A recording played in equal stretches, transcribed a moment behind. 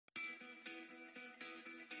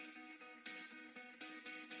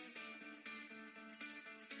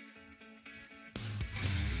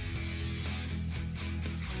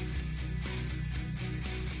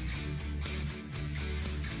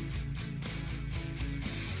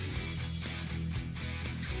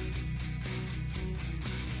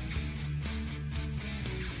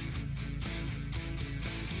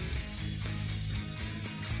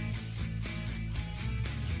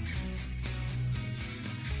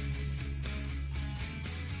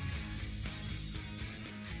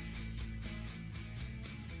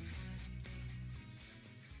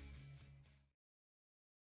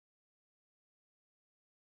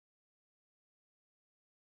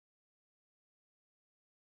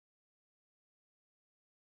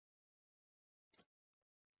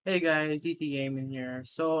Hey guys, DT Gaming here.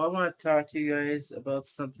 So I want to talk to you guys about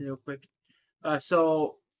something real quick.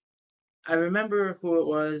 So I remember who it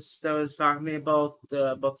was that was talking to me about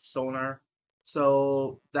the sonar.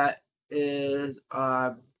 So that is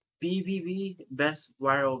BVB, Best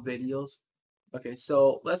Viral Videos. Okay,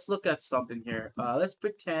 so let's look at something here. Let's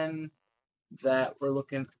pretend that we're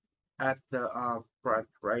looking at the front,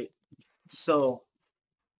 right? So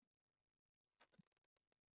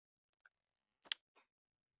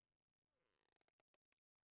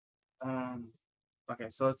um okay,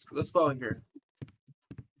 so let's go here.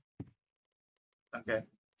 Okay,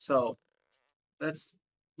 so let's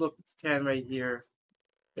look 10 right here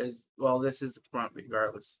is, well, this is the front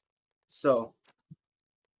regardless. So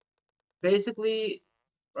basically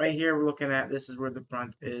right here we're looking at, this is where the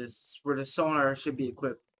front is, where the sonar should be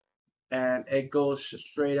equipped, and it goes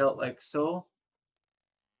straight out like so,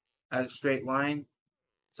 as a straight line.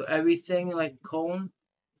 So everything like cone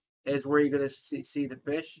is where you're gonna see the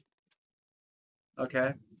fish.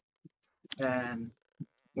 Okay, and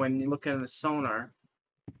when you look at the sonar,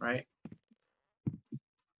 right,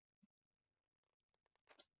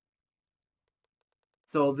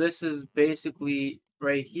 so this is basically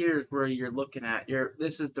right here is where you're looking at, your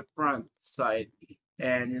this is the front side,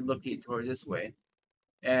 and you're looking toward this way.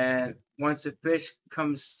 And once the fish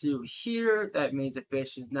comes through here, that means the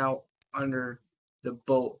fish is now under the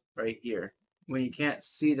boat right here. When you can't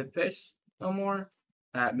see the fish no more,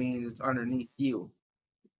 that means it's underneath you.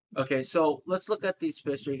 Okay, so let's look at these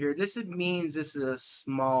fish right here. Means this is a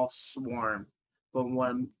small swarm, from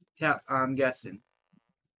what I'm guessing.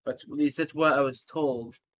 But at least that's what I was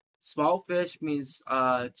told. Small fish means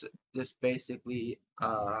just basically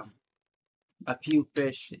a few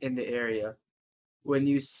fish in the area. When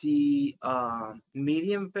you see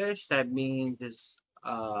medium fish, that means there's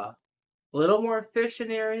a little more fish in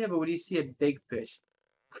the area. But when you see a big fish,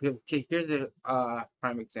 okay, here's a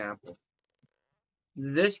prime example.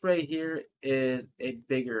 This right here is a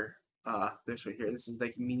bigger fish right here. This is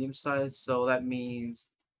like medium size, so that means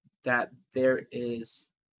that there is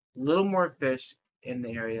a little more fish in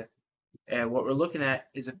the area. And what we're looking at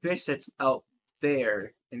is a fish that's out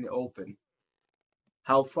there in the open.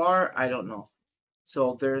 How far? I don't know.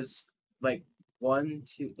 So there's like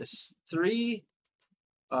there's three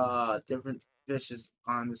different fishes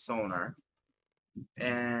on the sonar,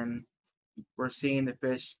 and we're seeing the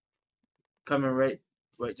fish coming right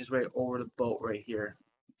over the boat right here.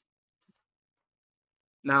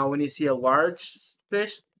 Now when you see a large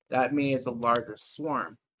fish, that means it's a larger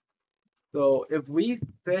swarm. So if we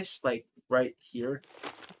fish like right here,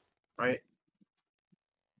 right,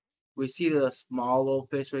 we see the small little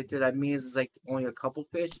fish right there, that means it's like only a couple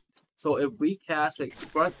fish. So if we cast like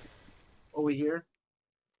front over here,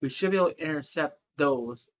 we should be able to intercept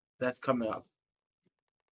those that's coming up.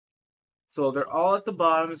 So they're all at the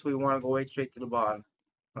bottom, so we want to go right straight to the bottom.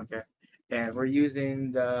 Okay. And we're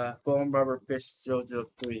using the foam rubber fish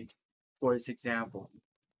 003 for this example.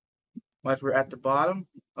 Once we're at the bottom,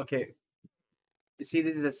 okay, you see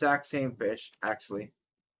the exact same fish, actually.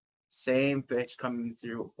 Same fish coming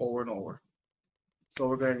through over and over. So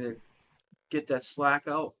we're going to get that slack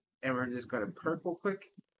out, and we're just going to perk real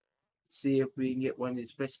quick, see if we can get one of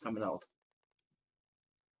these fish coming out.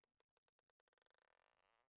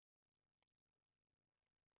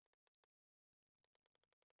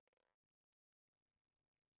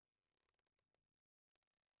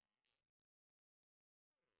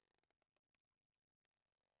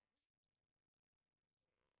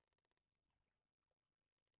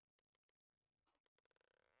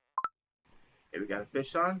 Okay, we got a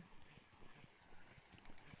fish on.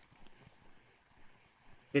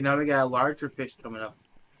 Okay, now we got a larger fish coming up.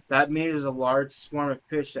 That means there's a large swarm of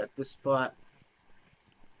fish at this spot.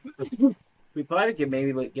 We probably could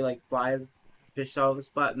maybe get like five fish out of the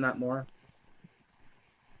spot, not more.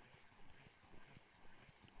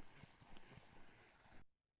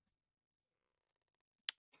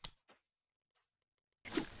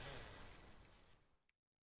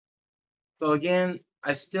 So again,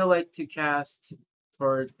 I still like to cast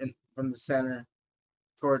from the center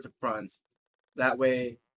towards the front. That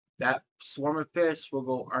way, that swarm of fish will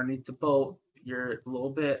go underneath the boat here a little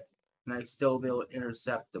bit, and I still be able to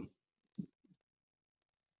intercept them.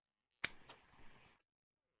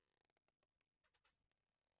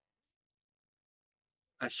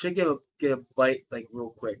 I should get a bite like real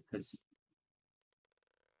quick because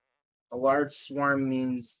a large swarm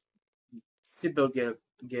means you should be able to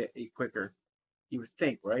get a quicker. You would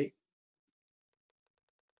think, right?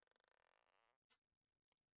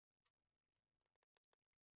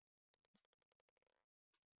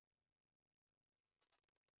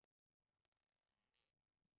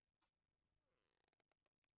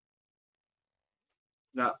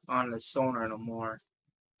 not on the sonar no more.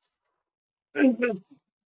 Okay,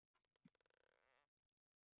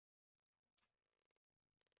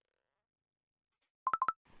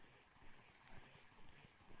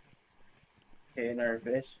 another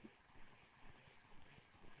fish.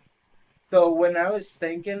 So when I was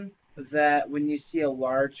thinking that when you see a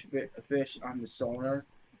large fish on the sonar,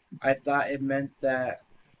 I thought it meant that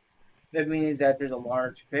it means that there's a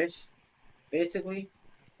large fish, basically,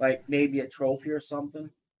 like maybe a trophy or something.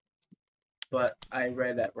 But I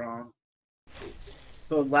read that wrong.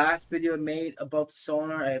 So last video I made about the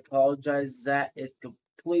sonar, I apologize. That is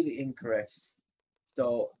completely incorrect.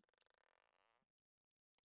 So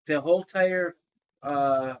the whole entire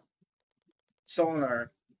uh,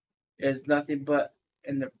 sonar is nothing but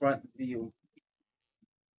in the front view.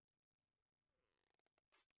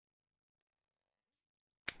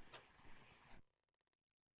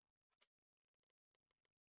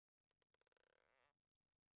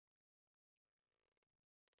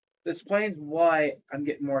 This explains why I'm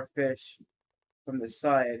getting more fish from the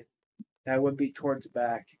side that would be towards the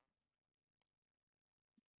back.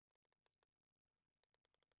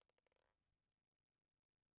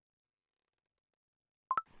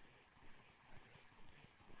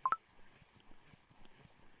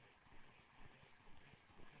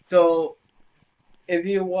 So if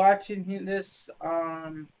you're watching this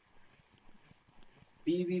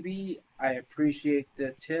BBB, I appreciate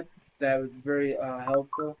the tip. That was very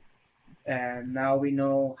helpful. And now we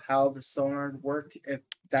know how the sonar works, if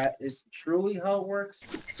that is truly how it works.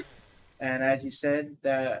 And as you said,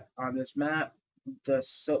 that on this map, the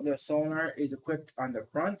sonar is equipped on the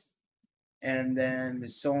front, and then the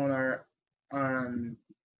sonar on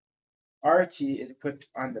Archie is equipped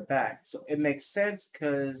on the back. So it makes sense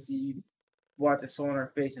because you want the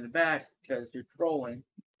sonar facing the back because you're trolling.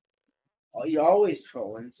 You're always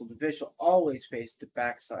trolling, so the fish will always face the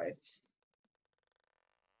backside.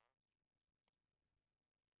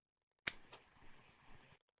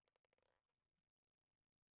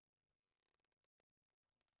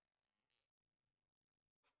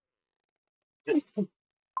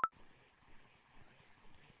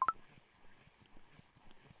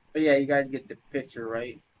 But yeah, you guys get the picture,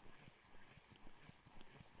 right?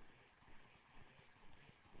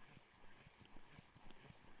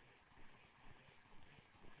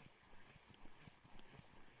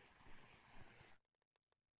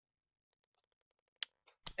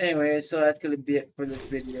 Anyway, so that's gonna be it for this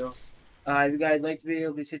video. If you guys like the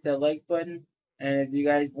video, please hit that like button. And if you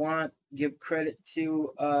guys want, give credit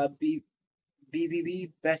to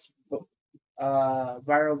BBB Best Viral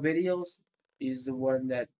Videos. He's the one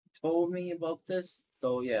that told me about this.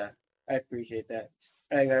 So yeah, I appreciate that.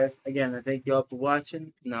 Alright guys, again, I thank you all for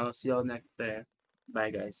watching, and I'll see y'all next time.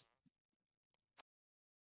 Bye guys.